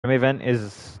My event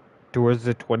is towards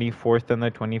the 24th and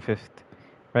the 25th,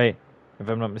 right? If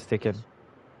I'm not mistaken. Yes.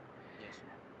 Yes.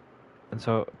 And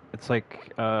so it's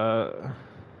like,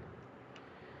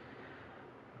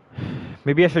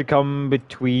 maybe I should come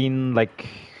between like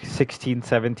 16th,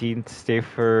 17th, stay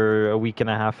for a week and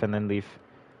a half, and then leave.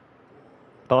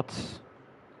 Thoughts?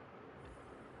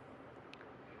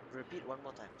 Repeat one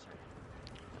more time. Sorry.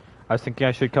 I was thinking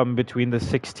I should come between the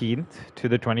 16th to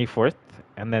the 24th,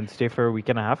 and then stay for a week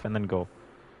and a half, and then go.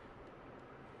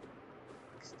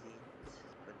 16th,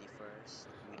 21st,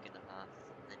 week and a half,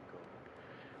 then go.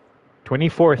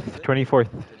 24th, Good. 24th, 24th.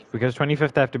 because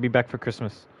 25th I have to be back for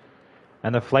Christmas,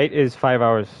 and the Okay. flight is 5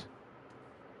 hours.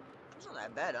 It's not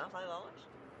that bad, huh? 5 hours.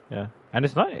 Yeah, and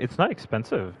it's not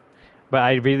expensive, but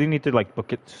I really need to like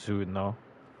book it soon though.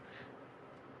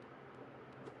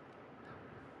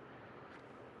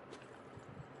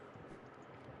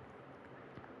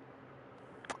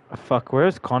 Fuck,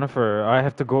 where's Conifer? I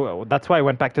have to go. That's why I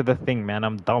went back to the thing, man.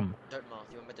 I'm dumb. Dartmouth.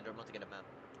 You went back to Dartmouth to get a map.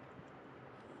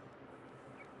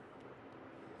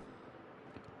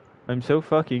 I'm so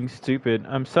fucking stupid.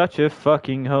 I'm such a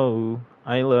fucking hoe.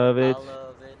 I love I it.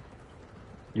 love it.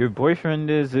 Your boyfriend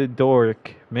is a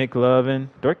dork. Make lovin'.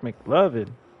 Dork make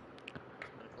lovin'.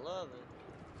 I love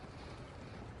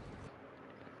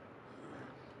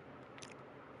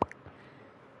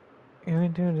it. You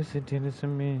ain't doing this to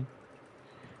me.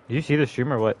 Did you see the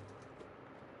stream or what?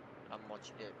 I'm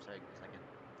watching it. Sorry, second.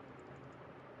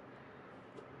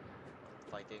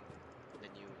 I'm fighting the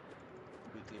new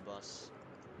weekly boss.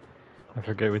 I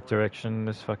forget which direction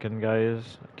this fucking guy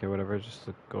is. Okay, whatever. Just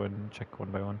go and check one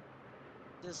by one.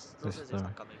 This This says is it's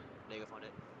not coming. There you found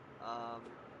it.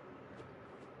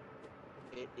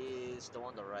 It is the one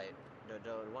on the right.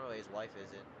 The one where his wife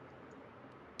is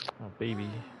in. Oh baby.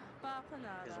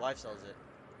 His wife sells it.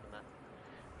 The map.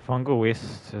 Fungal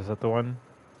Waste, is that the one?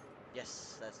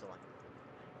 Yes, that's the one.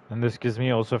 And this gives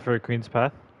me also for Queen's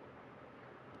Path?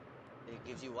 It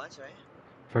gives you what, right?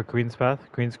 For Queen's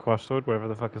Path? Queen's Crossroad, whatever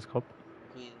the fuck it's called?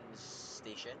 Queen's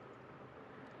Station.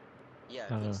 Yeah,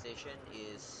 Uh, Queen's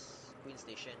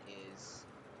Station is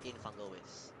in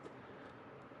Fungalways.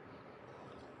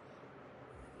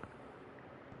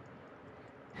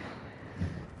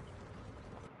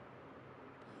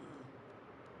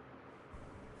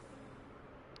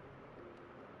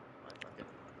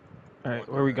 Alright,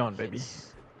 where are we going, baby?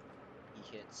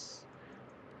 He hits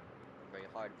very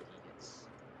hard, but he hits.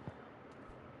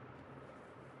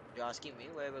 You're asking me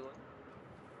where we're going?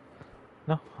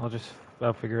 No,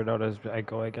 I'll figure it out as I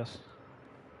go, I guess.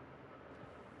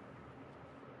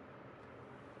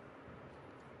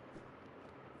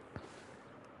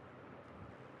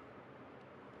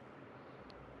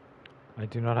 I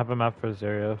do not have a map for this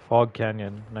area. Fog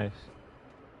Canyon, nice.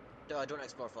 No, I don't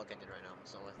explore Fog Canyon right now.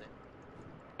 It's not worth it.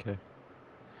 Okay.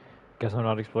 Guess I'm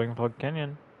not exploring Fog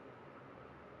Canyon.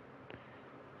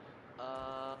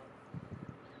 What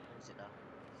is it?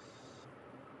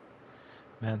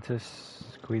 Mantis,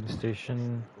 Queen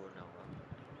Station. Go now.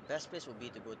 Best place would be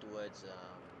to go towards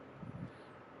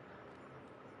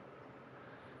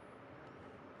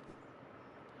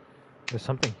There's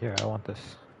something here. I want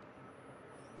this.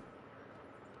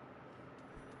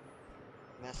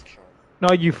 Mask Shard.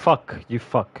 No, you fuck. You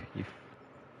fuck. You.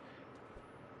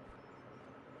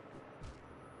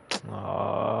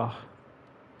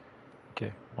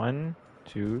 Okay. 1,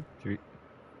 2, 3.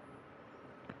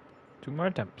 2 more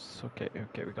attempts. Okay,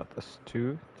 okay, we got this.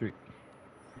 2, 3.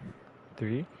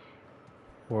 3,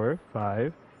 4,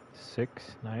 5,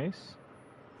 6. Nice.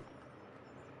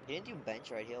 Didn't you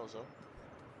bench right here also?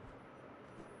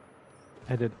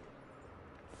 I did.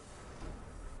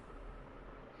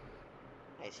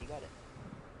 Nice, you got it.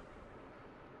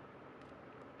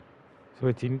 So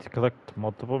wait, do you need to collect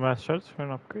multiple mass shards for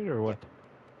an upgrade or what?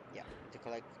 Yeah, to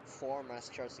collect 4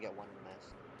 mask shards to get 1 mask.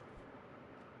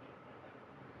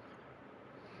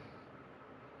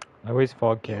 I always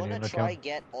Fog You Canyon. wanna Okay. try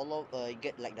get all of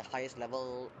get like the highest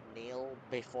level nail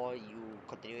before you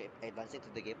continue advancing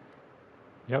through the game?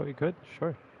 Yeah, we could.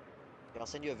 Sure. I'll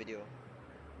send you a video.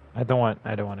 I don't want.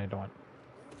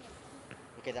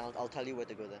 Okay, then I'll tell you where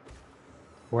to go then.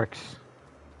 Works.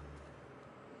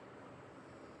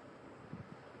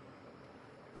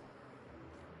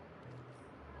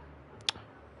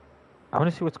 I want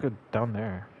to see what's good down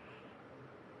there.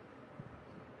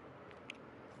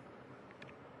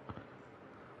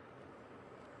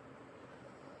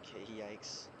 Okay,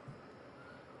 yikes.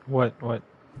 What? What?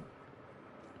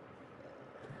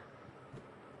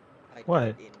 I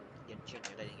What? died in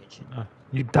Genshin.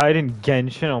 You died in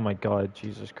Genshin? Oh my god,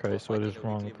 Jesus Christ, what fighting is the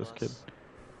wrong weekly with this kid? boss.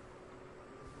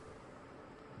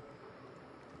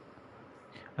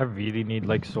 I really need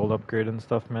like soul upgrade and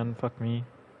stuff, man. Fuck me.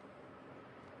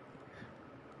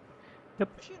 Yep.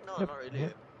 Actually, no, Yep. not really.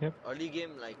 Yep. Yep. Early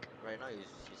game, like right now, is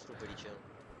still pretty chill.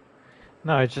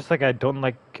 No, it's just like I don't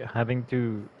like having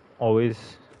to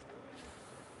always.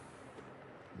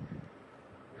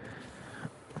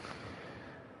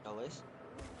 Always.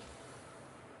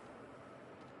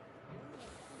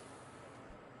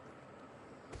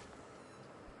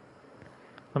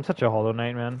 I'm such a Hollow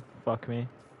Knight, man. Fuck me.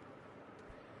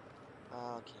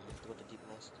 Okay, I have to go to deep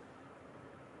nest.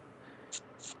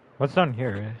 What's down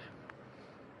here?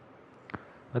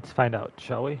 Let's find out,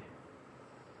 shall we?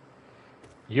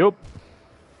 Yup.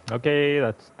 Okay,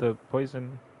 that's the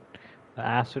poison. The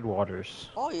acid waters.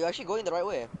 Oh, you're actually going the right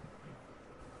way.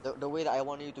 The way that I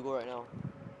want you to go right now.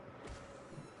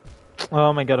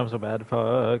 Oh my god, I'm so bad.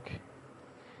 Fuck.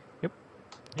 Yep.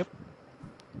 Yep.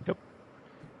 Yep.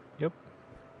 Yep.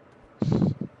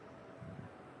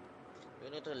 We're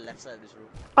near to the left side of this room.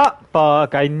 Ah,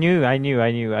 fuck. I knew. I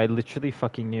literally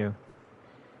fucking knew.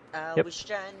 I Yep.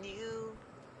 wish I knew.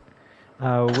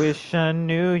 I wish I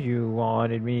knew you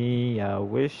wanted me. I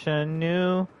wish I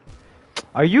knew.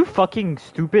 Are you fucking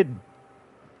stupid?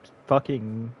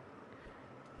 Fucking.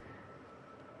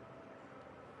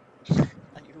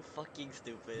 Are you fucking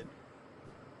stupid?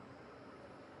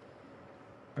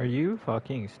 Are you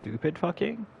fucking stupid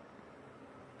fucking?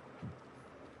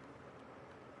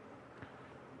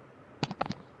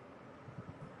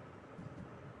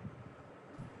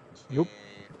 Yup.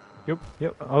 Yep,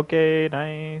 yep. Okay,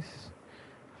 nice.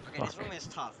 Okay, Fuck. this room is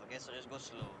tough, okay, so just go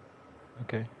slow.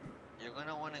 Okay. You're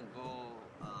gonna wanna go,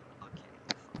 okay.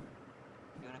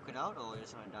 You wanna quit out or you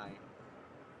just wanna die?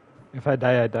 If I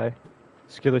die, I die.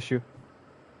 Skill issue.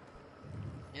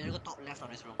 You're gonna go top left on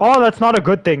this room. Oh, that's not a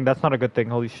good thing. That's not a good thing.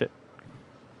 Holy shit.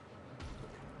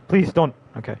 Please don't.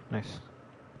 Okay, nice.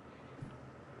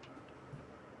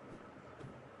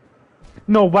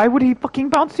 No, why would he fucking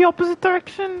bounce the opposite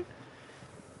direction?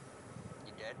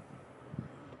 You dead?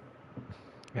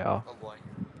 Yeah. Oh boy.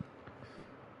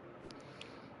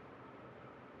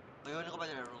 Oh, you wanna go back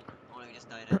to that room? Or you just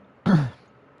died in? That's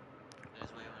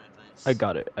why you wanna advance. I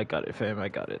got it. I got it, fam. I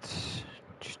got it.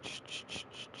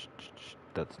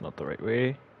 That's not the right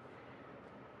way.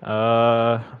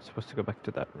 I'm supposed to go back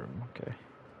to that room. Okay.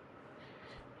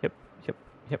 Yep, yep,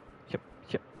 yep, yep,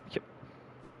 yep, yep.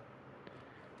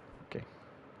 Okay.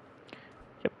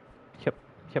 Yep, yep,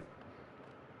 yep.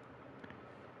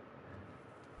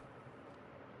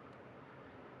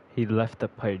 He left the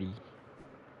party.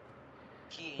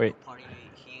 Wait.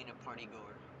 He ain't a party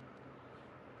goer.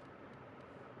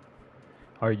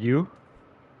 Are you?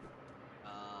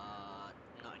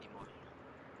 Not anymore.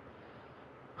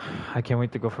 I can't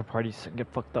wait to go for parties and get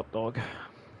fucked up, dog.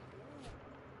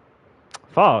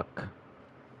 Fuck.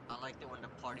 I liked it when the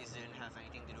parties didn't have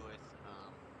anything to do with,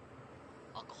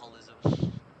 alcoholism.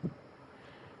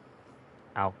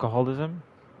 Alcoholism?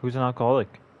 Who's an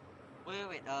alcoholic?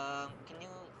 Wait, can you,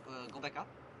 go back up?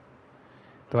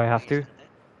 Do I have to?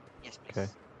 Yes, please. Okay.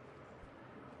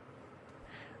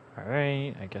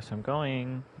 Alright, I guess I'm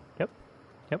going. Yep.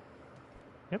 Yep.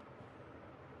 Yep.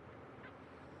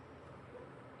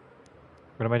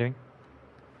 What am I doing?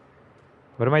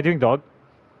 What am I doing, dog?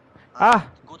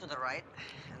 Go to the right,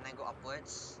 and then go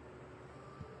upwards.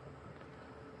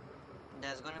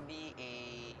 There's gonna be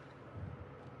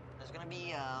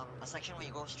a section where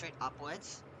you go straight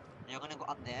upwards. You're gonna go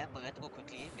up there, but you have to go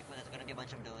quickly because there's gonna be a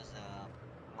bunch of those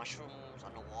mushrooms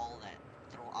on the wall that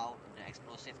throw out the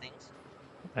explosive things.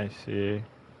 I see.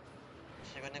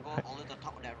 So you're gonna go all the way to the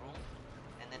top of that room,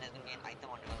 and then there's gonna be an item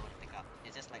on the ground to pick up.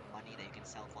 It's just like money that you can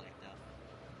sell for later.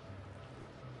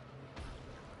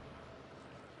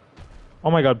 Oh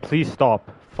my god, please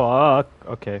stop. Fuck.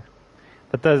 Okay.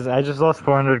 That does. I just lost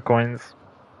 400 coins.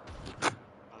 Oh,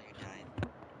 you died.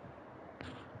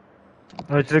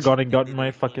 I should have gotten my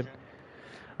fucking.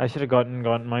 I should have gotten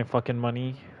my fucking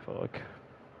money. Fuck.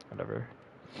 Whatever.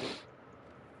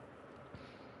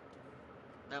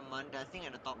 The thing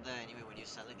at the top there, anyway, when you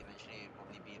sell it, eventually it'll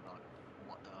probably be about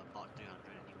 300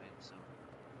 anyway, so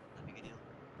not a big deal.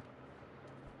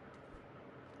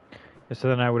 So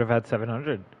then I would have had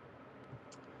 700.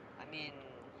 I mean,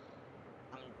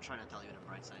 I'm trying to tell you the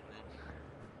bright side, man.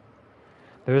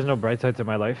 There is no bright side to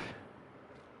my life.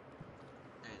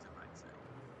 There is a bright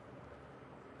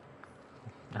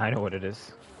side. I know what it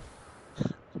is.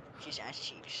 She's ass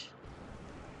cheeks.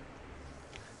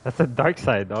 That's the dark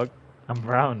side, dog. I'm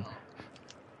brown. Oh,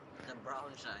 the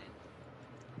brown side.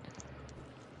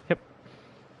 Yep.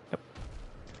 Yep.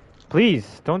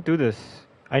 Please, don't do this.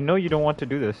 I know you don't want to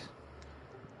do this.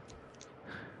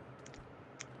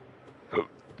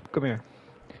 Come here.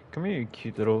 Come here, you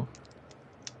cute little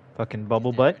fucking He's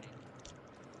bubble dead butt. already.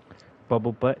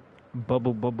 Bubble butt.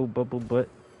 Bubble butt.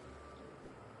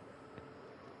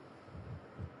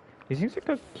 He seems like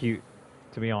a cute,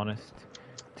 to be honest.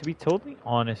 To be totally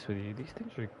honest with you, these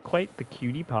things are quite the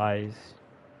cutie pies.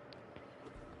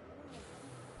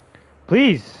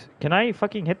 Please, can I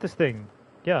fucking hit this thing?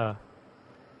 Yeah,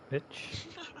 bitch.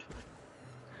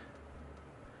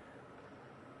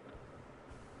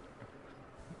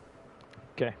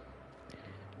 Okay.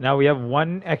 Now we have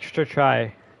one extra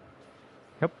try.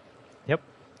 Yep. Yep.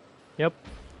 Yep.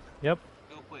 Yep.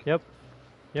 Go quick. Yep.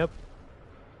 Yep.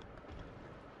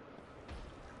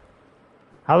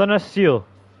 Helena Steel.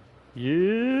 Yay!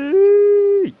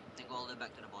 Then go all the way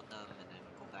back to the bottom and then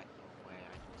go back to where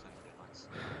I told you to advance.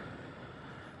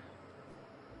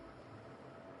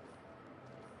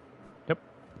 Yep.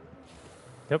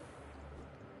 Yep.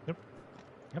 Yep.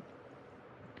 Yep.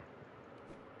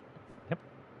 Yep.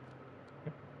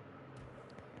 Yep.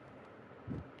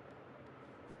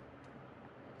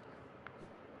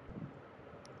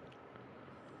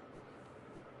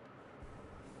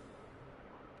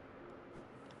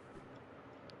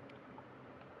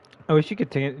 I wish you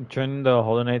could turn the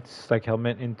Hollow Knight's like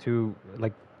helmet into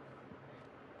like.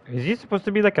 Is he supposed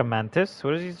to be like a mantis?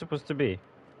 What is he supposed to be?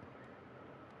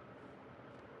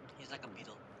 He's like a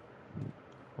beetle.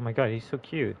 Oh my god, he's so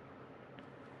cute.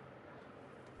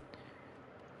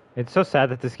 It's so sad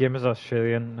that this game is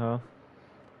Australian. No,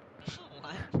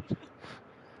 What?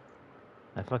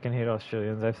 I fucking hate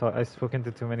Australians. I've spoken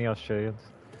to too many Australians.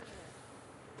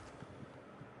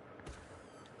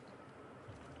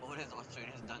 What has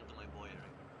Australians done to my boy,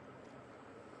 right?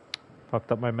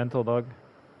 Fucked up my mental, dog.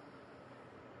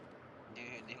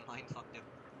 They mind fucked him.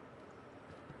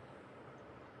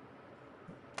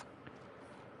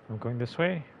 I'm going this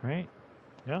way, right?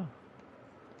 Yeah.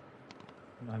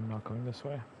 I'm not going this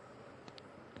way.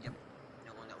 Yep,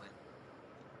 you're going that way.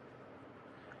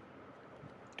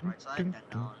 Right side, then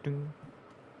down. Dun,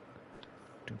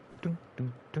 dun,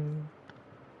 dun, dun.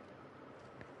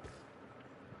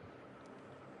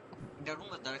 The room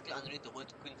was directly underneath the word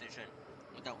Quintation.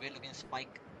 With that weird looking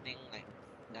spike thing, like,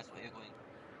 that's where you're going.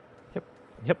 Yep,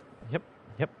 yep, yep,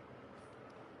 yep.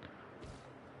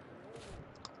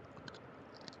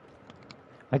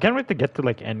 I can't wait to get to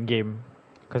like end game,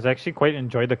 because I actually quite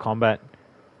enjoy the combat.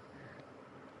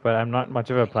 But I'm not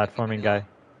much of a platforming guy.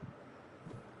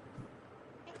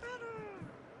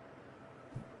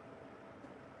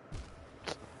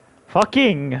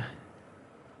 Fucking!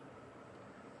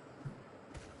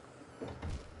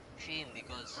 Shame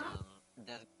because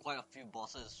there's quite a few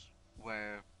bosses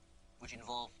which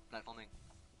involve platforming.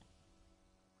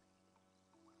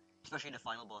 Especially the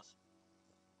final boss.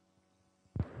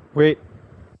 Wait.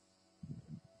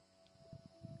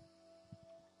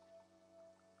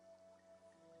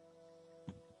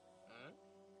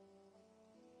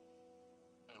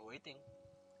 I'm waiting.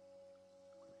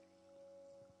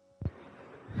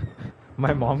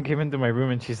 My mom came into my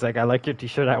room and she's like, I like your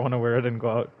t-shirt, I want to wear it and go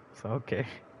out. So, okay.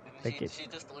 And Take it. she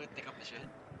just told you to take off the shirt.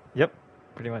 Yep,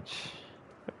 pretty much.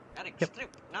 Eric, Yep. strip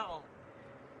now.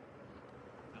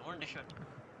 I want the shirt.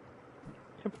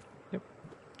 Yep, yep,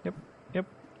 yep, yep,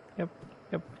 yep,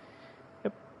 yep,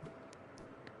 yep.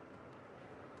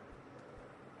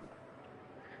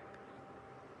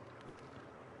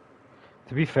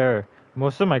 To be fair,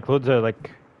 most of my clothes are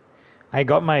like, I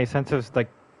got my sense of like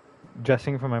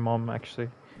dressing from my mom actually,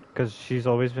 because she's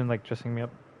always been like dressing me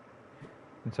up.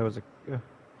 And so I was like, ugh,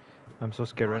 I'm so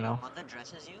scared right Your now. mother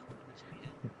dresses you? That's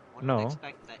weird. One No. would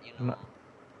expect that, you know.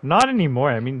 Not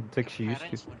anymore. I mean, like she your used to.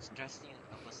 parents would dress you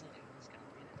a person. It's kind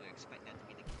of weird to expect that to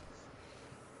be the case.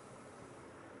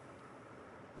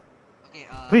 Okay,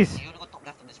 Please. you wanna go top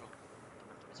left of this room? Top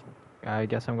left of this room. I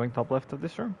guess I'm going top left of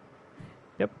this room.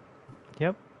 Yep.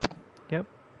 Yep. Yep.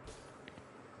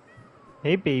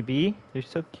 Hey, baby. You're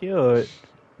so cute.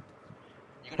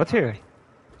 What's here? Already?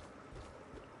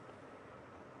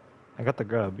 I got the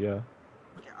grub, yeah.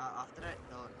 Okay, after that,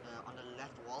 on the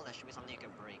left wall, there should be something you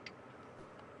can break.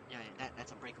 Yeah,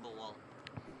 that's a breakable wall.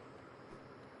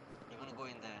 You're gonna go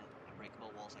in the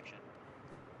breakable wall section.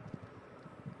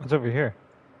 What's over here?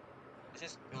 This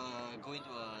is go into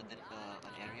an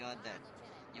area that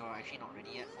you're actually not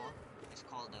ready yet for. It's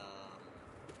called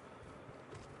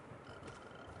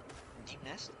Deep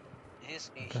Nest.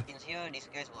 Okay. In here, these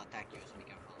guys will attack you, so be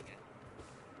careful, okay?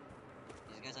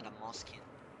 These guys are the moss kin.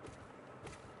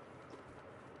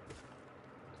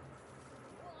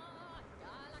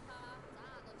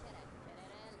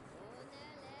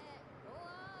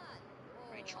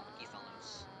 Very chunky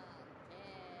fellows.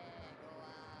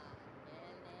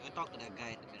 You can talk to that guy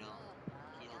in the middle.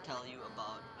 He'll tell you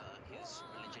about his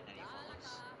religion that he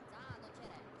follows.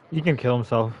 He can kill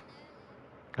himself.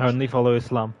 I only follow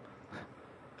Islam.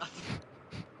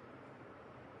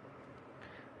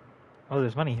 Oh,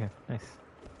 there's money here. Nice.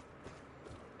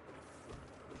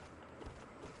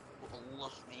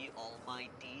 Allah the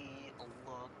Almighty,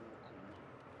 Allahu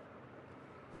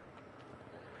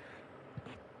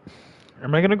Allah.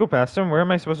 Am I gonna go past him? Where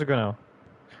am I supposed to go now?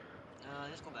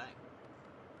 Just go back.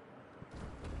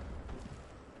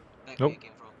 Back where Nope. you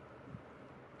came from.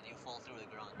 And you fall through the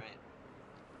ground,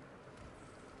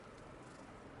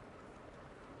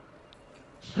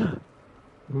 right?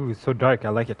 Ooh, it's so dark. I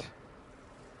like it.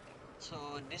 So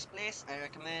this place, I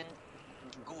recommend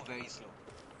go very slow.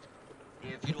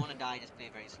 If you don't want to die, just play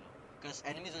very slow. Because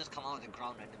enemies will just come out of the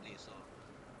ground randomly, so...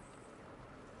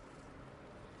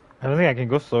 I don't think I can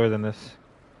go slower than this.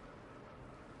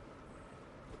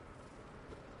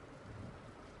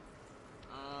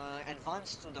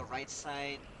 Advance to the right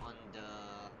side on the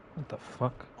What the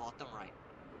fuck? bottom right.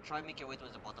 Try and make your way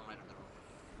towards the bottom right of the room.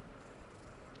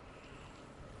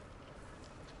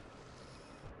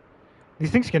 These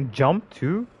things can jump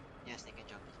too? Yes, they can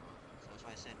jump as well. So that's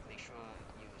why I said make sure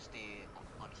you stay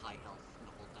on high health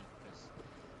the whole time, because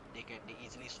they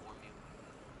easily swarm you.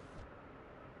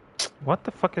 What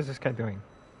the fuck is this guy doing?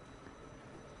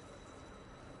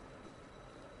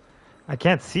 I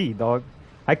can't see, dog.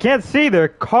 I can't see! There are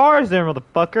cars there,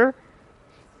 motherfucker!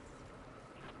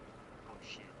 Oh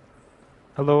shit.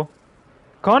 Hello?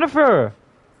 Conifer!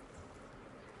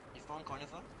 You found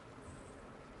Conifer?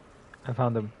 I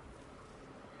found him.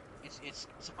 It's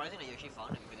surprising that you actually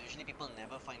found him, because usually people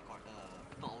never find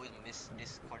people always miss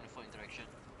this Conifer interaction.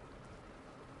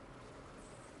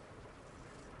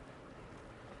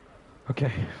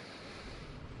 Okay.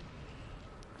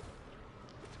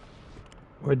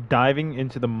 We're diving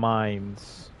into the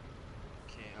mines.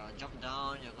 Okay, jump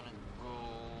down, you're gonna go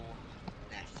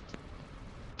left.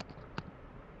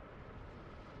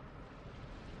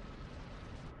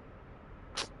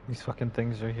 These fucking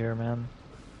things are here, man.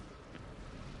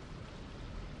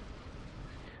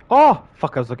 Oh!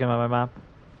 Fuck, I was looking at my map.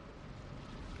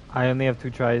 I only have 2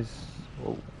 tries.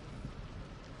 Whoa.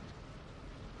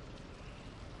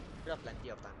 You have plenty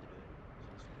of time to do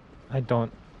it. I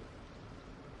don't.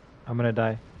 I'm gonna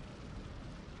die.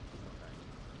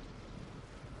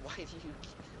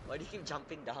 Why do you keep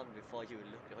jumping down before you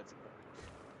look at what's going?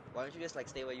 Why don't you just like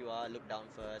stay where you are, look down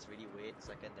first, really wait a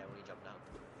second, then when you jump down?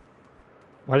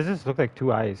 Why does this look like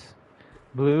 2 eyes?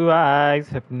 Blue eyes,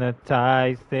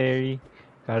 hypnotized theory.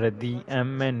 Got a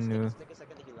DM menu. Take a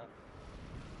second to heal up.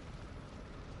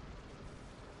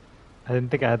 I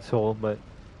didn't think I had soul, but...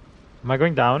 Am I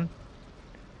going down?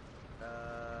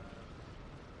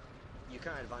 You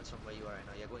can't advance from where you are right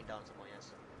now. You're going down some more,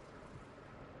 yes.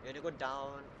 You're gonna go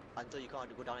down until you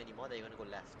can't go down anymore, then you're gonna go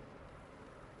left.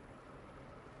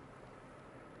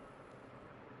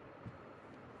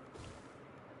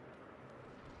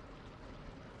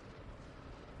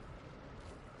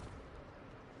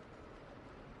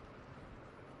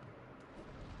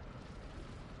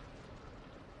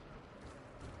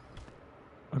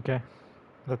 Okay.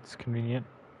 That's convenient.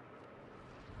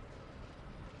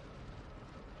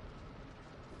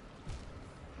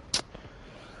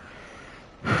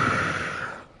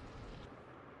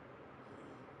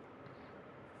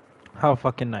 How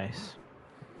fucking nice.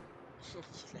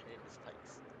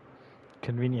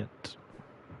 Convenient.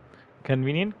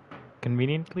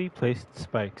 Conveniently placed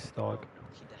spikes, dog. Oh, no,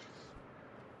 he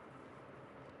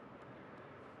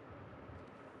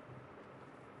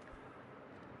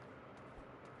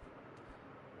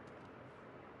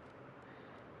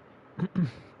died.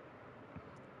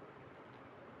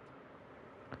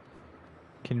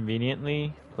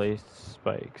 Conveniently placed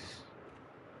spikes.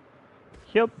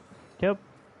 Yep. Yep.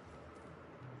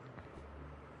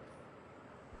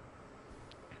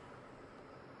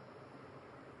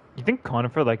 You think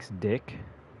Conifer likes dick?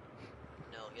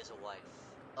 No, he has a wife.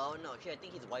 Oh no, actually I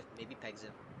think his wife maybe pegs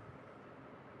him.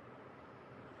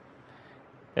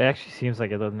 It actually seems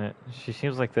like it, doesn't it? She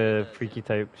seems like the does, freaky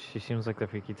yeah. type. She seems like the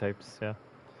freaky types, yeah.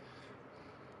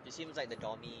 He seems like the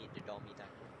dommy type.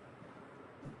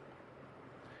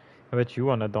 I bet you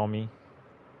want a dommy.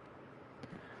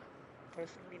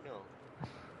 Personally, no.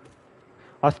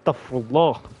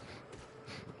 Astaghfirullah.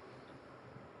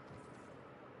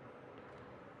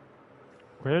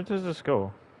 Where does this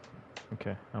go?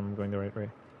 Okay, I'm going the right way.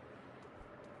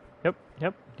 Yep,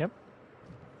 yep, yep.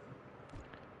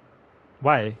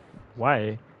 Why?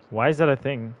 Why? Why is that a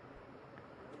thing?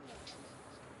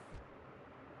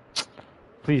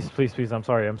 Please, please, please, I'm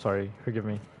sorry. Forgive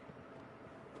me.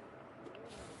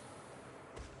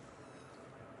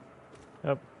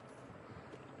 Yep.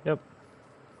 Yep.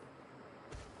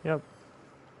 Yep.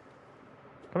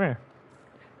 Come here.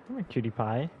 Come here, cutie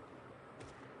pie.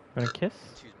 Want a kiss?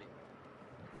 Excuse me.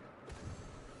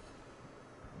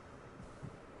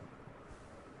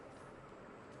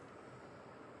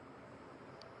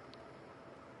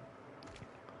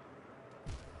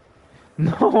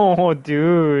 No,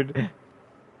 dude. Did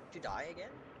you die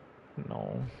again?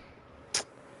 No.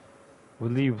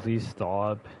 Will you please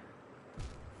stop?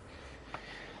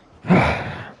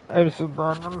 I'm so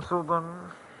done. I'm so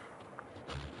done.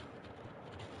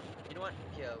 You know what?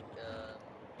 Here,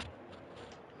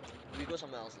 we go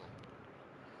somewhere else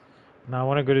now. Now I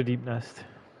want to go to Deep Nest.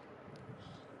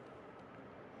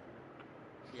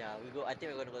 Yeah, we go. I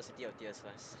think we're gonna go City of Tears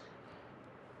first.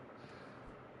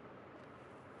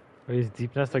 Wait, is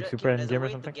Deep Nest like super There's a endgame or way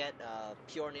to something? get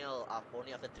pure nail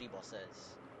only after 3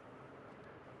 bosses.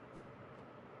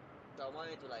 So I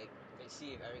wanted to like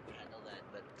see if Eric could handle that,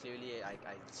 but clearly I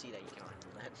see that he cannot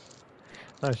handle that.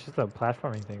 No, it's just a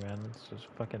platforming thing, man. It's just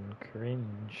fucking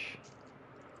cringe.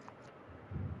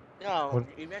 No, What?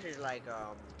 Image is like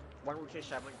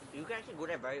 137. You can actually go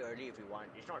there very early if you want.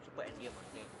 It's not super endgame or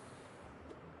thing.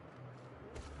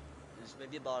 It's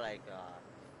maybe about like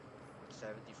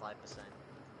 75%.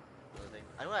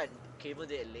 I know that Cable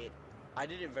did it late. I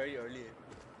did it very early,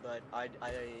 but I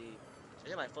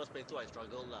especially my first playthrough I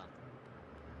struggled lah.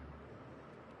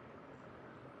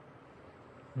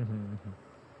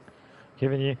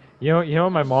 Kevin, you know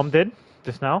what my mom did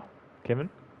just now, Kevin?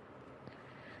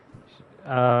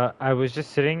 I was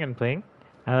just sitting and playing,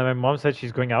 and then my mom said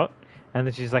she's going out, and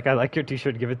then she's like, "I like your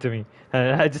T-shirt, give it to me."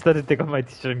 And I just had to take off my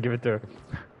T-shirt and give it to her.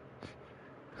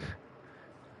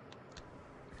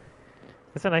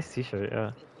 It's a nice T-shirt,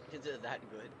 yeah. Is it that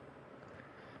good?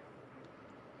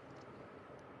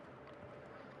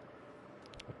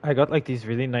 I got like these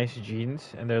really nice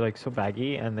jeans, and they're like so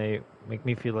baggy, and they make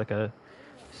me feel like a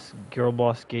girl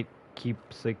boss gatekeep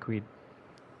slay queen.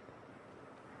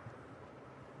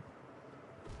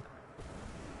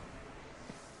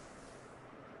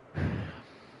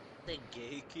 The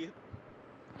gay cube?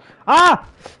 Ah!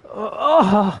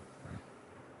 Oh!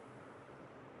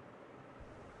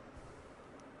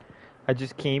 I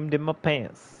just came in my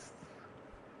pants.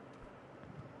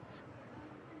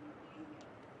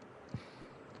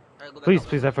 Alright, go back Please, up.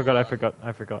 please, I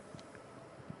forgot.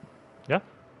 Yeah?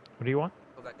 What do you want?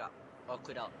 Go back up. Or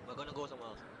quit out. We're gonna go somewhere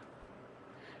else.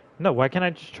 No, why can't I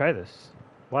just try this?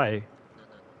 Why? No.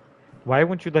 Why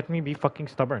won't you let me be fucking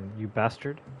stubborn, you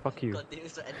bastard? Fuck you.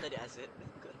 Continues to enter the acid.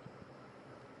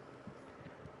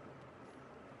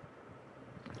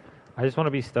 I just want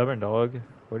to be stubborn, dog.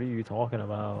 What are you talking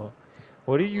about?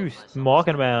 What are you myself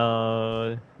talking stubborn.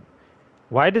 about?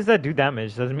 Why does that do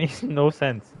damage? That makes no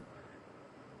sense.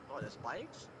 Oh, the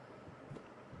spikes?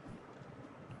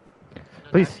 No,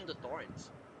 Please. dashing the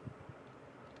torrents.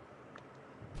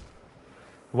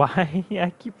 Why?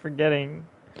 I keep forgetting.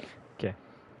 Okay.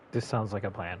 This sounds like a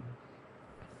plan.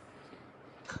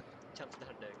 Jumps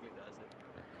down there,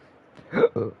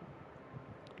 does it?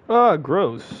 Ah,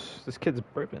 gross. This kid's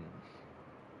burping.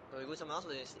 So we go somewhere else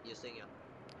or you're staying here?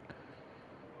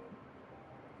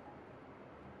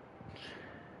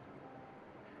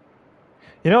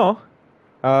 You know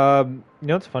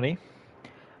what's funny?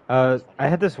 What's funny? I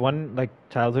had this one like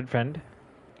childhood friend,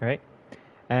 right?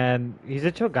 And he's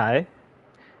a chill guy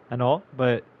and all,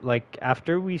 but like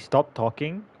after we stopped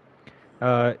talking,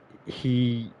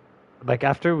 he like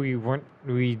after we weren't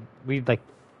we like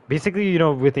basically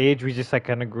with age we just like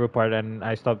kind of grew apart, and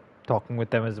I stopped talking with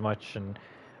them as much and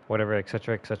whatever,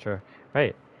 etc.,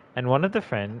 right? And one of the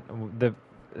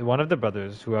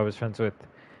brothers who I was friends with,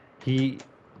 he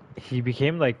he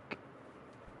became like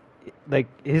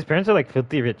his parents are like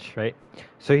filthy rich, right?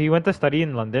 So he went to study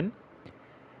in London,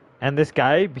 and this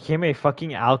guy became a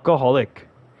fucking alcoholic,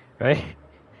 right?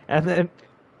 And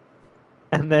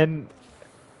then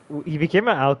he became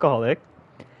an alcoholic,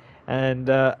 and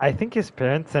I think his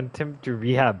parents sent him to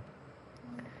rehab,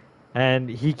 and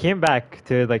he came back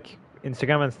to like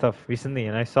Instagram and stuff recently,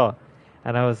 and I saw,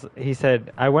 and he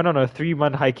said I went on a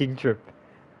 3-month hiking trip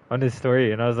on his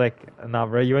story, and I was like, nah,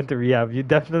 bro, you went to rehab. You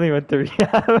definitely went to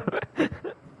rehab.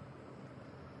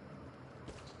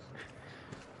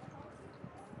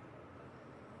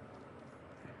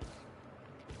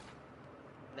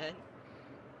 Then?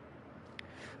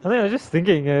 I think I was just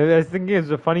thinking. I was thinking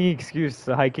it's a funny excuse.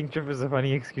 A hiking trip is a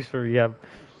funny excuse for rehab.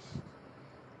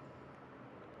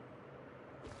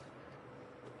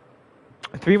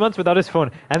 3 months without his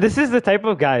phone, and this is the type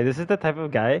of guy. This is the type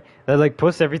of guy that like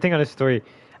posts everything on his story,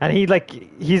 and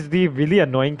he's the really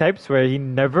annoying types where he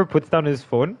never puts down his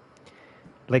phone.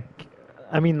 Like,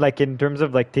 I mean, like in terms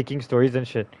of like taking stories and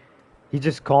shit. He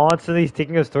just constantly is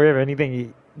taking a story of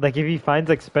anything. Like if he finds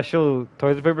like special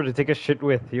toilet paper to take a shit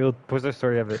with, he'll post a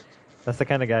story of it. That's the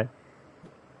kind of guy.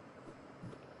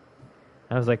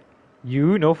 I was like,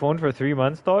 you no phone for 3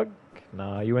 months, dog?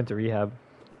 Nah, you went to rehab.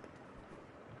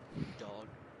 Dog.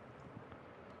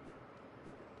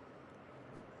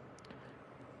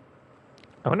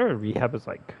 I wonder what rehab is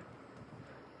like.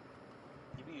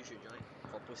 Maybe you should join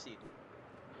for pussy.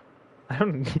 I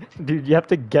don't, dude. You have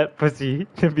to get pussy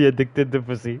to be addicted to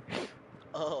pussy.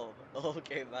 Oh,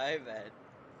 okay, my bad.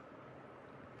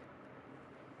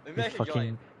 Maybe You I should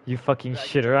join. fucking Maybe I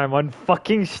should shitter. join. I'm on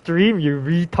fucking stream, you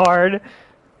retard.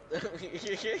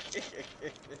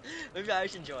 Maybe I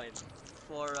should join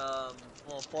for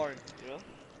porn, you know?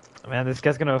 Man, this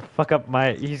guy's gonna fuck up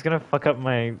my. He's gonna fuck up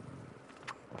my.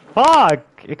 Fuck!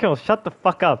 Ikil, shut the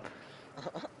fuck up.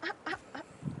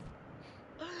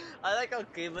 I like how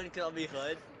Kevin cannot be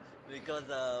heard because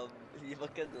he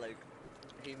fucking like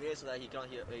he made it so that he cannot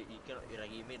hear he cannot like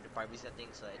he made the privacy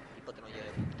settings so that people cannot hear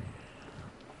him.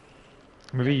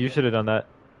 Maybe Yeah, you yeah. should have done that.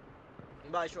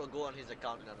 Maybe I should go on his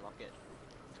account and unlock it.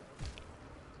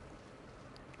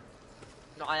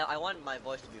 No, I want my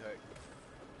voice to be heard.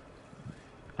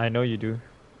 I know you do.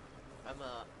 I'm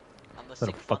a Little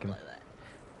sick fuck like that.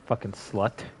 fucking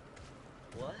slut.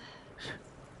 What?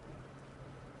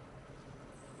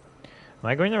 Am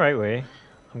I going the right way?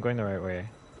 I'm going the right way.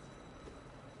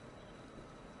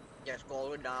 Yeah,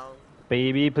 scroll it down.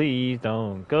 Baby, please don't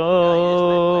Yeah, you just went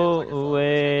go on your phone,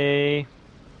 away.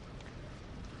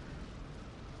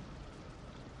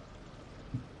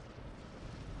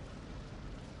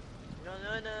 No,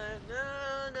 no, no, no,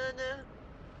 no, no.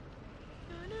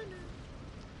 No, no, no.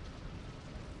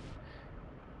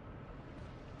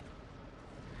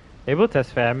 Able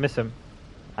test fair. I miss him.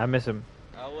 I miss him.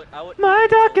 I would. My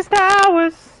darkest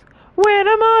hours, when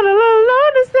I'm all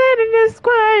alone and sitting in this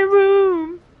quiet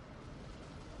room.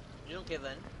 You know,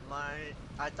 Kevin,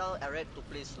 I tell Eric to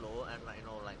play slow and like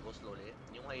go slowly.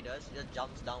 You know what he does? He just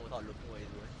jumps down without looking what he's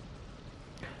doing.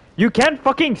 You can't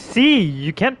fucking see.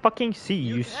 You can't fucking see.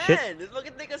 You shit. can. It's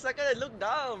fucking take a second and look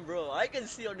down, bro. I can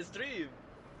see on the stream.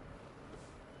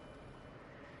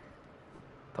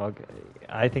 Dog,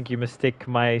 I think you mistake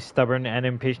my stubborn and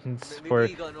impatience Maybe for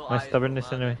you got no my eyes, bro.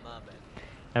 stubbornness My bad, and my bad.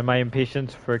 and my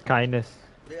impatience for kindness.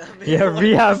 Maybe Yeah, what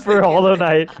you rehab for saying Hollow is-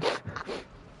 Knight.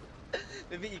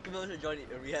 Maybe Ikemel should join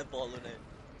a rehab for Hollow Knight.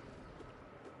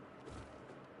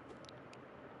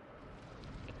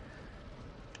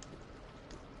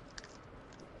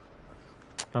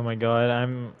 Oh my god,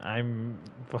 I'm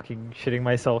fucking shitting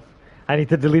myself. I need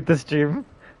to delete the stream.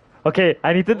 Okay,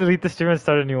 I need to delete the stream and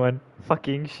start a new one.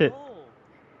 Fucking shit. Oh.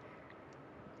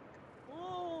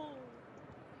 Oh.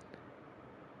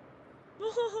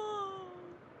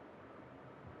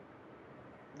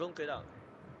 Don't get out.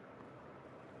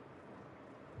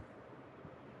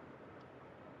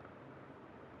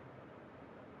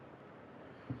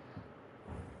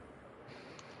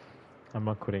 I'm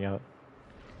not quitting out.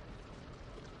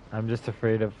 I'm just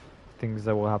afraid of things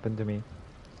that will happen to me.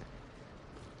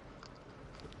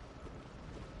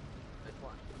 Like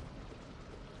what?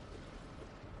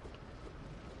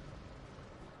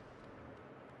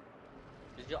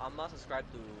 Did your Amma subscribe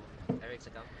to Eric's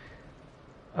account?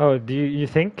 Oh, do you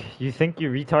think? You think you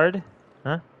retard?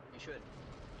 Huh? You should.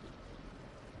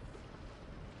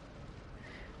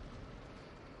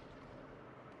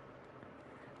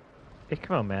 Hey,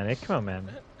 come on, man. Hey, come on, man.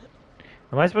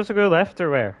 Am I supposed to go left or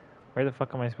where? Where the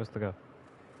fuck am I supposed to go?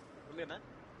 Come here, man.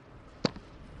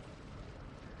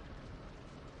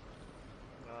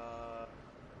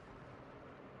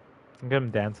 I'm gonna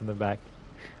dance in the back.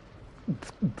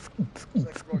 Let's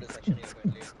explore this section here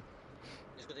quickly. Just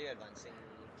continue advancing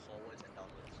forwards and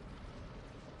downwards.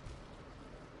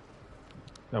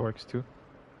 That works too.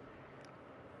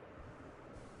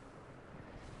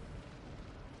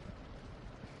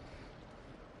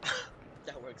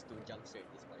 That works too. Jump straight.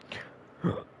 This bike.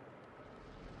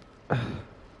 Nothing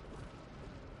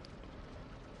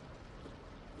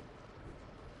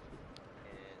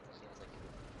else I can do.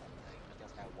 Nothing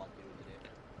else I want to do today.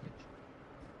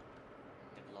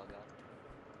 Can log out.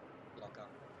 Log out.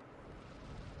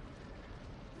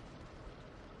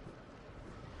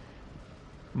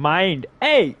 Mind,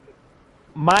 hey,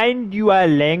 mind your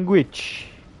language.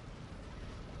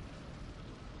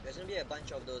 There's gonna be a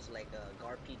bunch of those like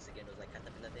garpeets again, those like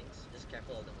caterpillar things. Just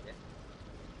careful of them, okay?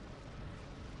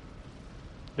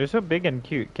 They're so big and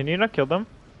cute. Can you not kill them?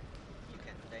 You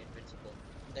can. They're invincible.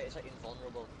 They're like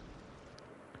invulnerable.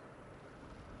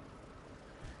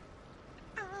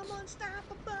 I'm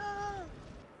unstoppable.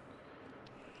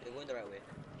 They're going the right way.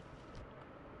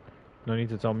 No need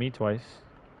to tell me twice.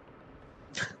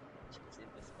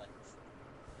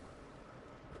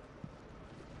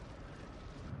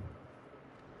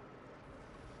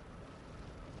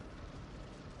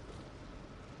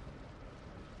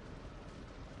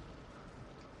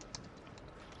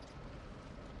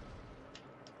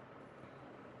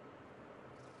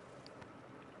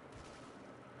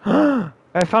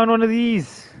 I found one of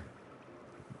these.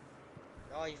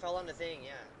 Oh, you fell on the thing,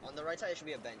 yeah. On the right side, there should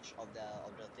be a bench of the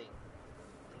thing.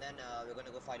 And then we're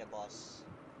gonna go fight a boss.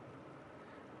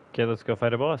 Okay, let's go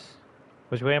fight a boss.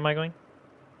 Which way am I going?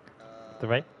 The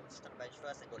right? Sit on the bench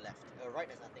first and go left. Right,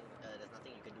 there's nothing. There's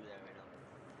nothing you can do there right now.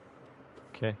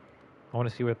 Okay. I want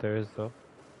to see what there is though.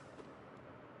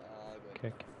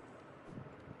 Good. Okay.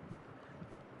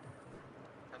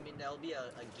 I mean, there'll be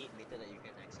a gate later that you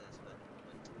can access, but at the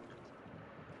moment,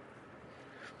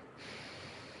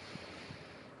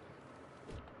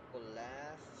 go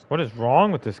left. What is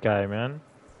wrong with this guy, man?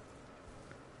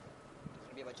 There's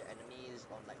gonna be a bunch of enemies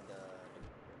on like the.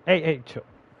 Hey, chill.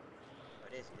 Oh,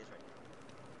 it is right.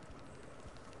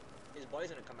 His body's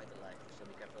gonna come back to life, so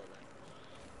be careful of that.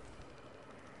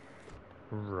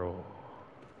 Bro.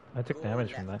 I took Go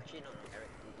damage left. from that. Actually, no, Eric.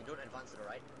 You don't advance to the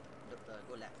right.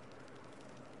 Go left.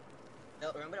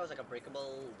 Now, remember there was like a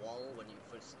breakable wall when you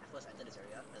first entered this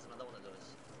area? There's another one of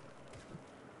those.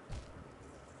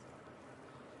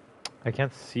 I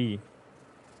can't see.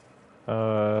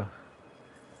 I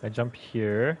jump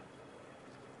here.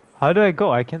 How do I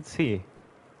go? I can't see.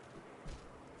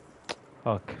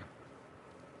 Fuck.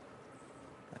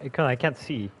 I can't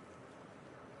see.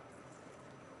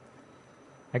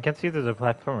 I can't see there's a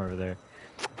platform over there.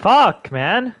 Fuck,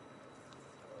 man!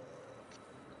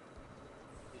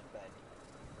 It's bad.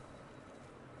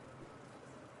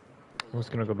 I'm just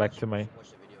gonna go back to my... Watch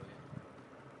the video again.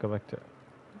 Go back to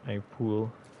my pool.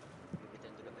 You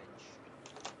return to the bench.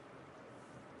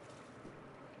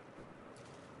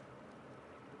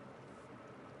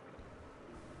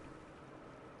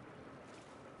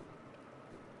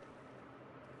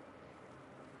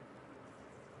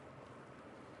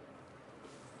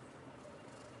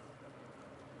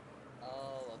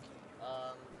 Oh, okay.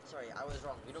 Sorry, I was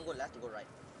wrong. We don't go left, we go right.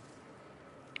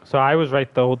 So I was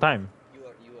right the whole time. You were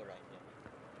right,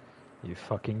 yeah. You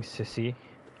fucking sissy.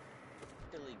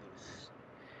 Silly goose.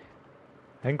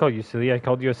 I didn't call you silly, I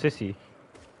called you a sissy.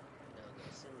 No,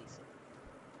 silly.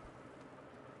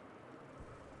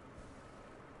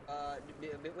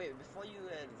 Wait, before you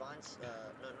advance, no,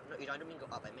 I don't mean go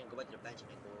up, I mean go back to the bench and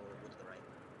then go to the right.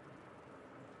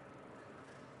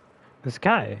 This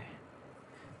guy.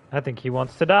 I think he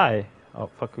wants to die. Oh,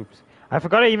 fuck, oops. I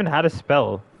forgot I even had a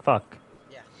spell. Fuck.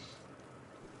 Yeah.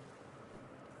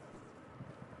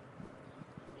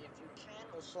 If you can,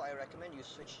 also, I recommend you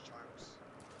switch charms.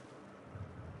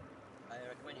 I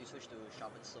recommend you switch to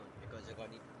Shaman Stone because you're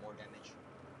gonna need more damage.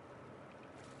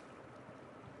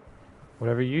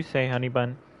 Whatever you say, honey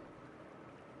bun.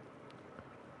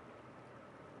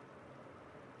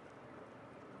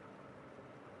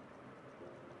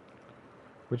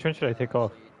 Which one should I take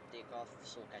off? So you take off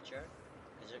Soul Catcher,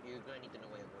 because you're gonna need to know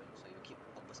where you're going, so you keep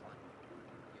compass on.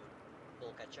 You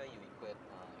Soul Catcher, you equip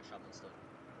Shaman Stone.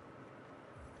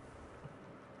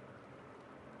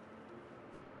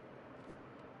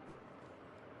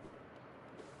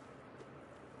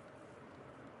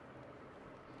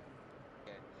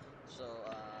 Okay, so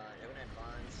you're gonna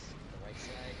advance to the right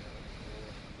side, you're gonna go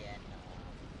and get,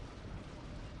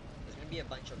 there's gonna be a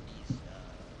bunch of these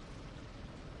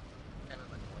kind of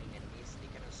annoying enemies. They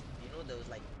kind of, you know, those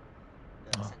like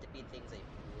the centipede things that you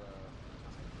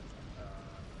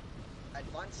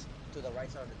advance to the right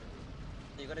side of the thing.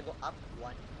 So you're gonna go up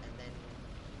one and then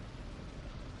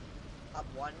up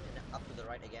one and then up to the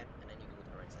right again, and then you can go to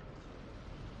the right side.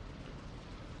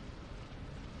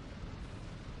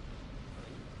 So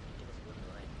you can just go to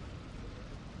the right.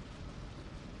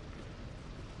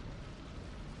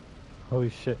 Holy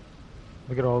shit.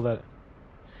 Look at all that.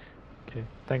 Okay,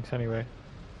 thanks anyway.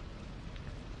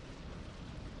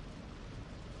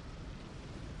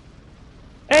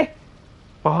 Hey!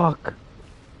 Fuck!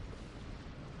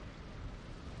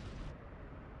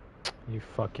 You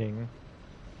fucking...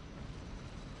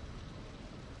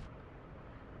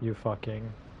 You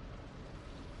fucking...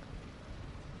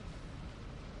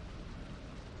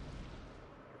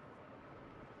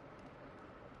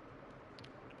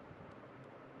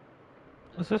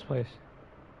 What's this place?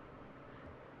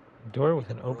 Door with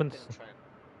an open...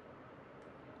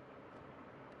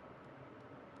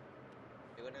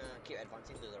 You're gonna keep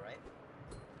advancing to the right.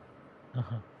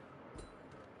 Uh-huh.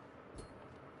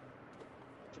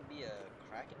 Should be a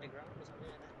crack in the ground or something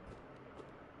like that.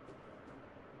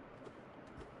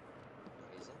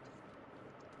 Or is it?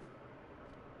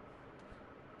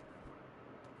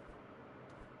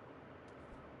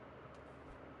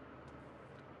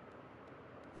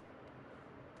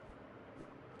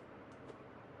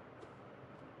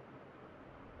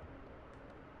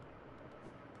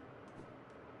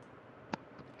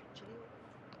 Actually,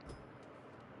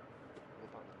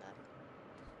 whip out the map.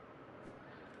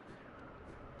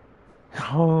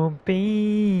 Oh,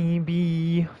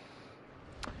 baby,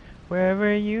 where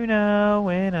were you now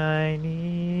when I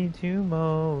need you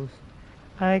most?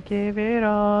 I give it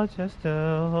all just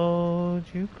to hold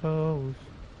you close.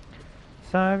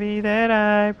 Sorry that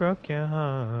I broke your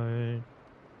heart.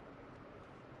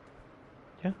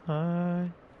 Your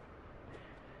heart.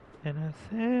 And I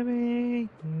said, baby,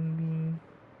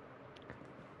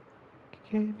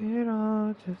 give it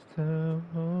all just to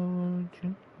hold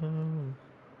you close.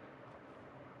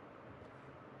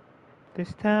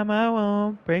 This time I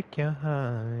won't break your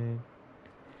heart.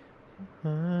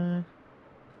 Heart.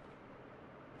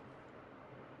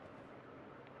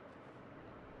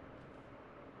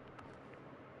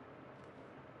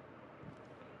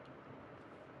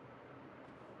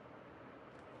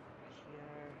 Right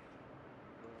here.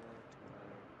 Go to our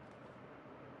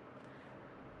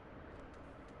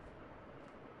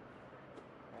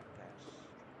broadcast is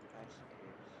nice.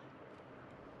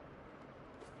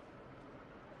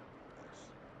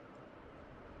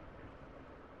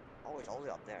 Oh, it's all the way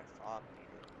up there. Fuck me,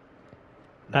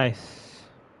 dude. Nice.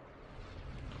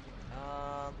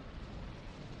 Um,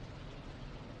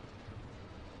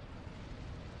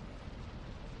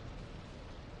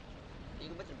 you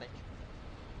go back to the bench.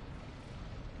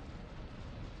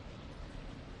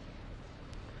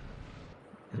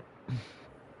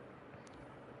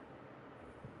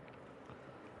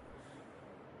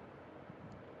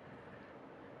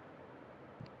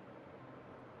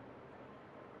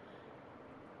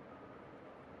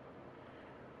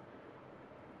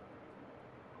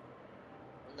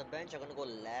 On the bench, you're gonna go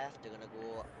left. You're gonna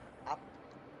go up.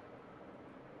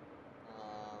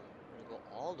 You're gonna go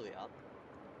all the way up.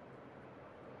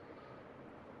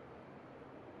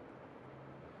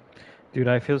 Dude,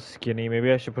 I feel skinny.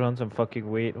 Maybe I should put on some fucking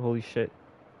weight. Holy shit.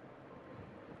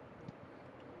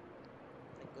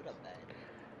 Is that good or bad?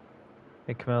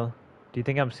 Hey, Camille, do you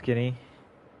think I'm skinny? I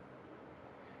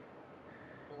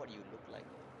don't know what you look like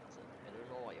though. I don't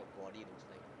know what your body looks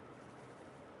like.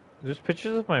 There's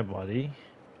pictures of my body.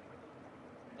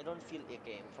 I don't feel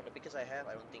okay. From the pictures I have,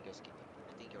 I don't think you're skinny.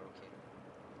 I think you're okay.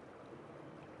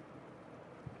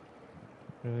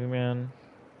 Really, man?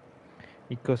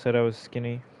 Iko said I was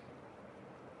skinny.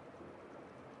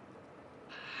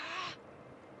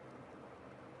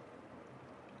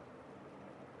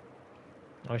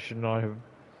 I should not have.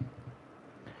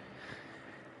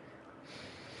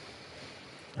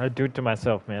 I do it to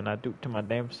myself, man. I do it to my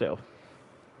damn self.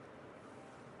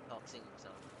 Doxing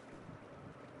himself.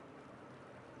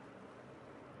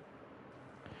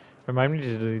 Remind me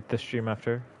to delete the stream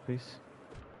after, please.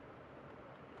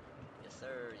 Yes,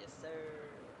 sir. Yes, sir.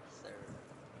 Yes, sir.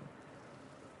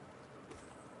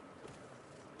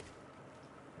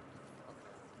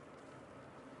 Okay.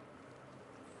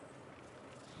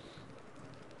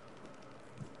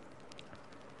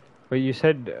 But you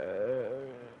said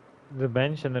the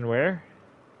bench and then where?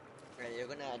 Right, you're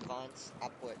gonna advance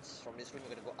upwards. From this room,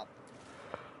 you're gonna go up.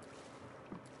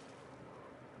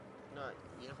 No,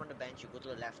 from the bench, you go to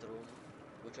the left room,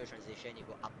 go to a transition, you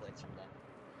go upwards from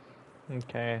there.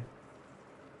 Okay.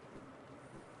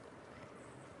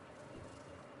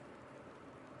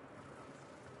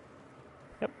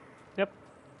 Yep. Yep.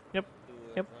 Yep. To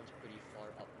Yep. advance pretty far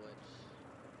upwards.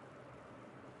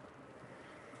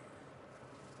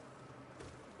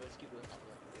 Just keep going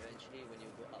upward. Eventually, when you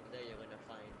go up there, you're gonna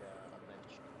find a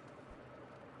bench.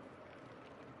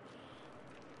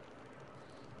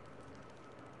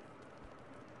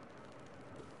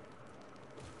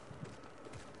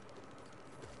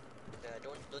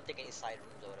 Don't take any side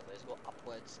rooms or whatever. Just go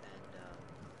upwards and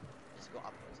just go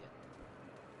upwards. Yeah.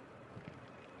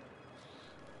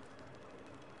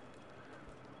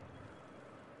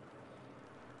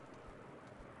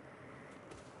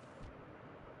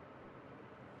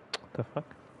 The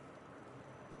fuck?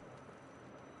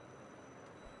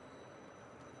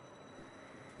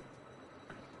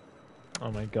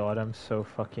 Oh my god, I'm so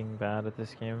fucking bad at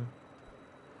this game.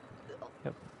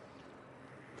 Yep.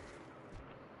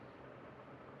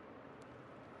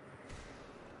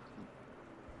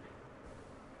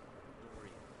 Don't worry,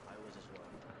 I was as well.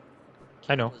 I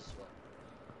Kevin know. was as well.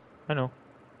 I know.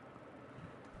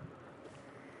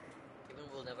 Kevin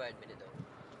will never admit it though.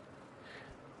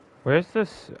 Where's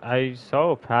this? I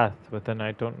saw a path, but then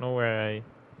I don't know where I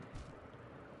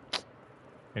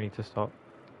need to stop.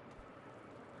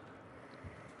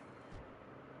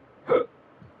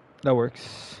 That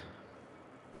works.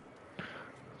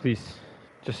 Please,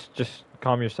 just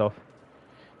calm yourself.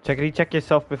 Check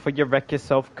yourself before you wreck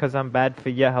yourself, cause I'm bad for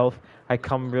your health. I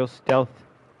come real stealth.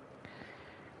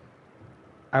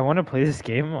 I want to play this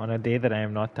game on a day that I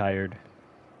am not tired.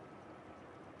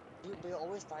 Dude, but you're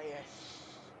always tired.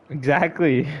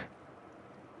 Exactly.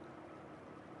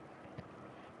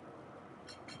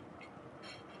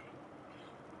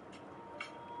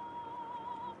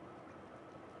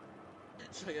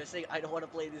 So you're saying I don't want to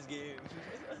play this game?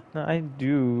 No, I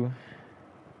do.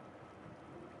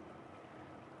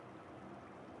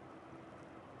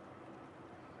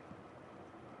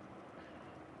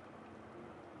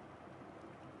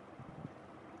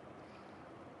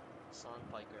 Son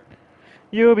Piker.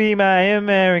 You'll be my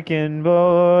American boy,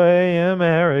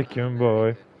 American boy. American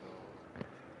boy.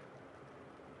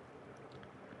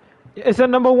 It's a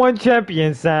number one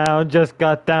champion sound. Just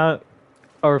got down.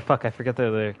 Or fuck, I forget the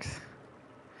lyrics.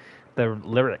 The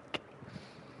lyric.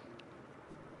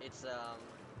 It's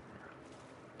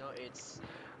no, it's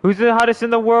Who's the hottest in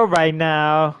the world right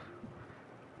now?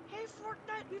 hey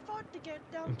Fortnite, we fought to get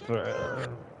down, get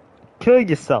down. Kill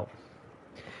yourself.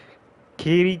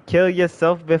 Kitty, kill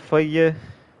yourself before you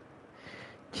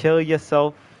kill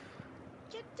yourself.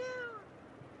 Get down!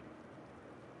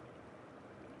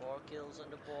 4 kills on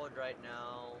the board right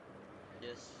now.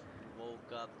 Just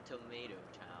woke up Tomato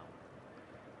Town.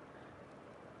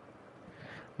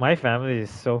 My family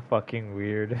is so fucking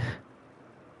weird. Go ahead.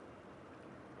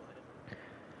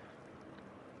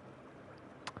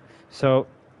 So,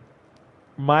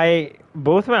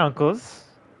 both my uncles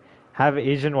have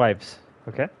Asian wives.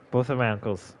 Okay, both of my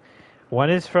uncles. One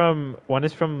is from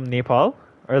Nepal,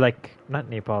 or like not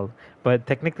Nepal, but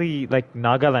technically like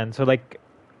Nagaland. So like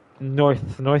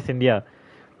North India,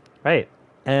 right?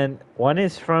 And one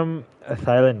is from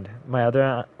Thailand. My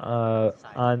other Silent.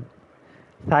 aunt,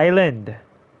 Thailand,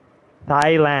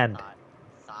 Thailand,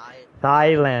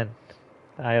 Thailand,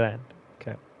 Thailand.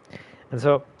 Okay, and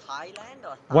so Thailand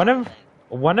or one of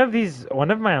Thailand? one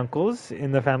of my uncles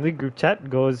in the family group chat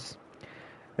goes,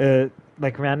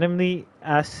 like randomly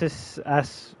asks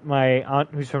my aunt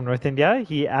who's from North India.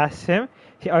 He asks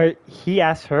he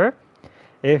asks her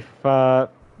if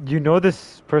you know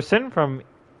this person from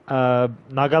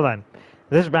Nagaland,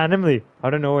 this randomly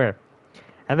out of nowhere,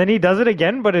 and then he does it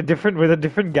again, but with a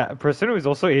different person who is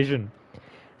also Asian.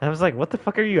 And I was like, what the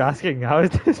fuck are you asking? How is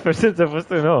this person supposed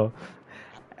to know?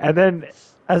 And then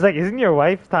I was like, isn't your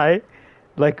wife Thai?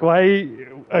 Like, why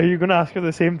are you gonna ask her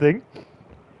the same thing?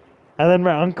 And then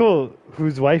my uncle,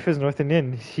 whose wife is North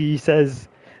Indian, he says,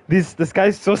 this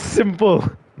guy's so simple.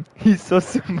 He's so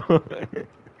simple. This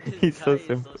He's guy so is so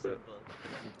simple. simple.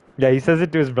 Yeah, he says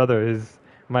it to his brother,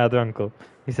 my other uncle.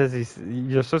 He says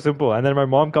you're so simple. And then my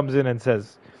mom comes in and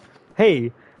says,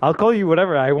 hey, I'll call you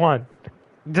whatever I want.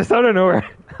 Just out of nowhere.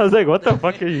 I was like, what the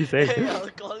fuck are you saying? Hey, I'll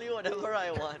call you whatever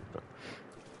I want.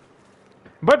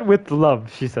 But with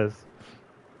love, she says.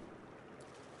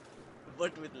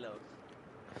 But with love.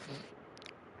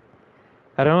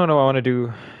 I don't know what I want to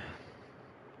do.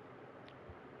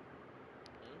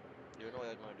 You know what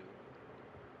I'm gonna do.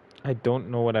 I don't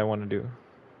know what I want to do.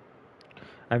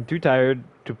 I'm too tired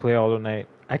to play Hollow Knight.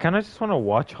 I kind of just want to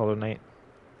watch Hollow Knight.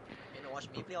 You know, watch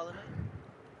me play all the night?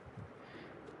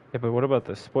 Yeah, but what about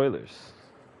the spoilers?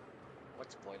 What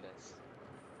spoilers?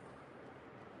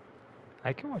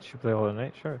 I can watch you play Hollow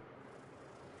Knight, sure.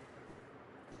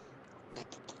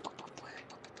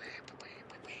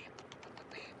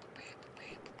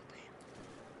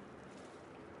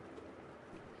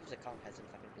 Whose account hasn't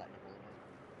fucking platinum Hollow Knight?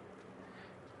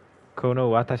 Kono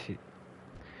Watashi.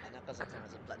 Anaka's account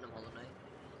hasn't platinum Hollow Knight.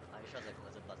 Aisha's account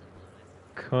hasn't platinum Hollow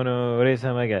Knight. Kono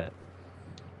Ore-sama ga.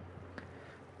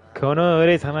 Kono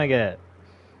Ore-sama ga. I'll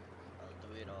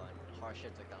do it on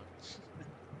Harshit's account.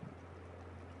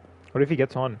 What if he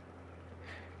gets on?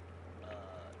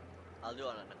 I'll do it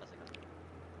on Anaka's account.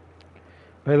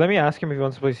 Wait, let me ask him if he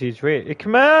wants to play Siege. Wait,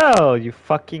 Ikmal, you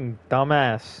fucking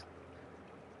dumbass.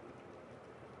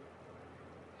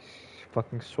 He's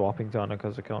fucking swapping to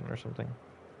Anaka's account or something.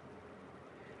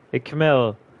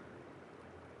 Ikmal.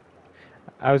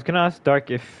 I was gonna ask Dark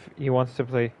if he wants to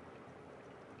play.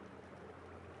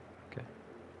 Okay.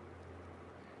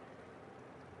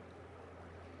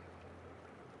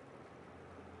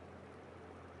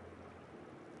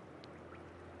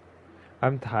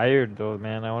 I'm tired though,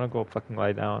 man. I wanna go fucking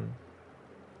lie down.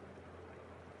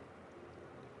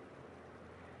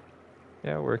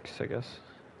 Yeah, it works, I guess.